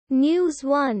News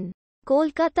 1.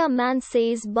 Kolkata man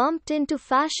says bumped into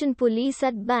fashion police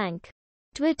at bank.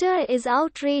 Twitter is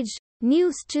outraged.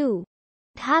 News 2.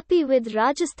 Happy with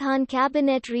Rajasthan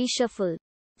cabinet reshuffle,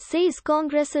 says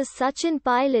Congress's Sachin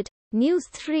pilot. News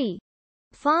 3.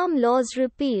 Farm laws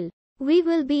repeal. We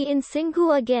will be in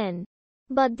Singhu again.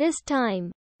 But this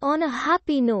time, on a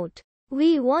happy note.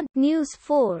 We want. News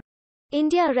 4.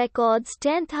 India records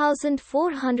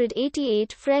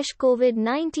 10,488 fresh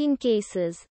COVID-19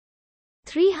 cases.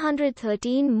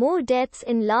 313 more deaths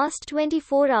in last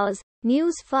 24 hours.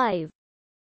 News 5.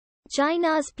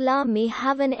 China's PLA may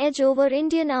have an edge over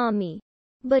Indian Army.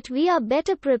 But we are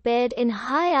better prepared in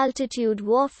high-altitude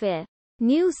warfare.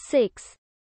 News 6.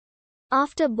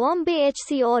 After Bombay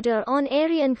HC order on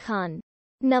Aryan Khan,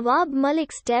 Nawab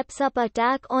Malik steps up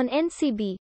attack on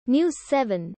NCB. News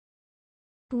 7.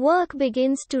 Work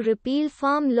begins to repeal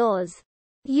farm laws.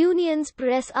 Unions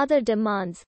press other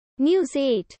demands. News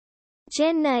 8.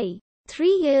 Chennai.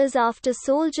 3 years after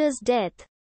soldier's death.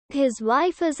 His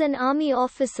wife is an army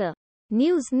officer.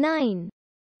 News 9.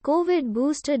 COVID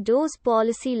booster dose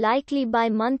policy likely by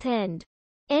month end.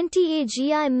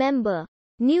 NTAGI member.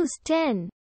 News 10.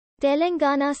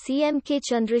 Telangana CM K.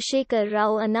 Chandrashekar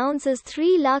Rao announces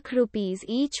 3 lakh rupees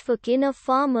each for kin of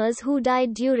farmers who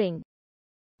died during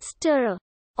stir.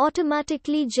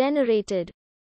 Automatically generated.